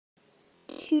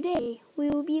Today we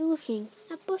will be looking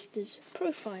at Buster's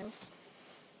profile.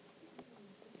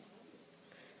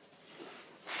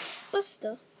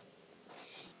 Buster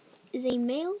is a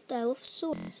male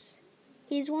Dilophosaurus.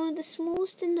 He is one of the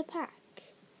smallest in the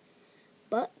pack,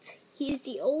 but he is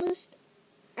the oldest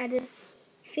at a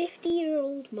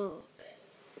 50-year-old mark.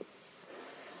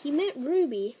 He met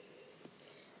Ruby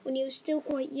when he was still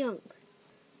quite young.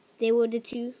 They were the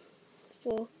two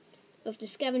of the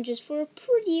Scavengers for a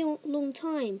pretty long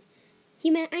time. He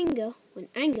met Anger when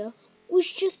Anger was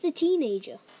just a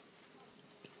teenager.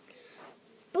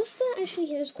 Buster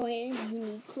actually has quite a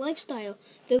unique lifestyle.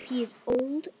 Though he is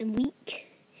old and weak,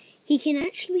 he can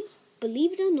actually,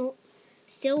 believe it or not,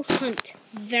 still hunt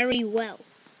very well.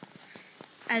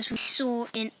 As we saw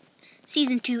in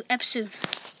Season 2, Episode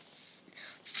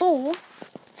 4,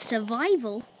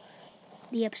 Survival,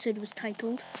 the episode was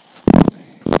titled,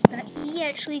 that he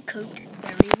actually coped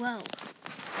very well.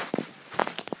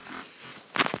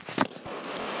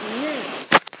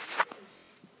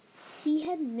 He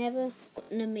had never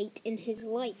gotten a mate in his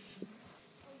life.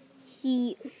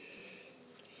 He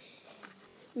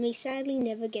may sadly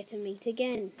never get a mate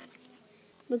again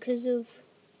because of,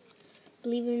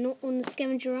 believe it or not, on the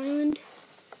Scavenger Island,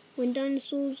 when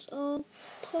dinosaurs are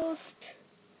past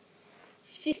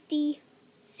 50,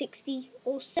 60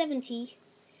 or 70,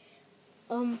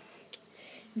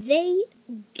 they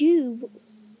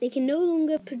can no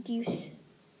longer produce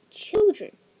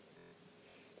children.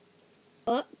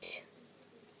 But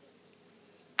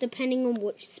depending on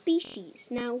which species.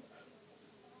 Now,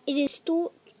 it is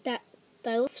thought that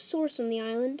Dilophosaurus on the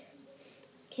island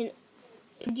can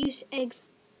produce eggs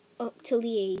up till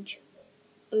the age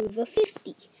over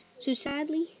 50. So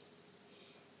sadly,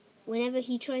 whenever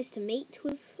he tries to mate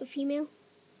with a female,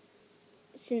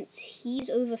 since he's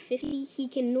over 50, he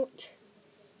cannot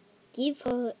give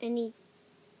her any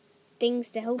things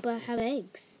to help her have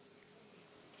eggs.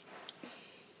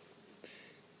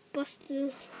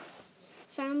 Buster's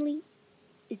family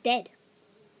is dead.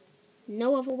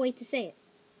 No other way to say it.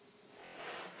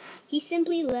 He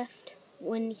simply left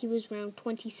when he was around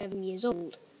 27 years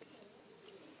old.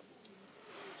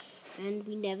 And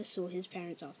we never saw his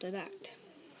parents after that.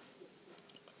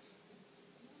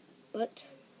 But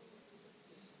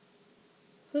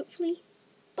hopefully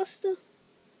Buster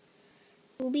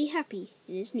will be happy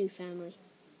in his new family.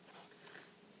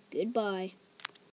 Goodbye.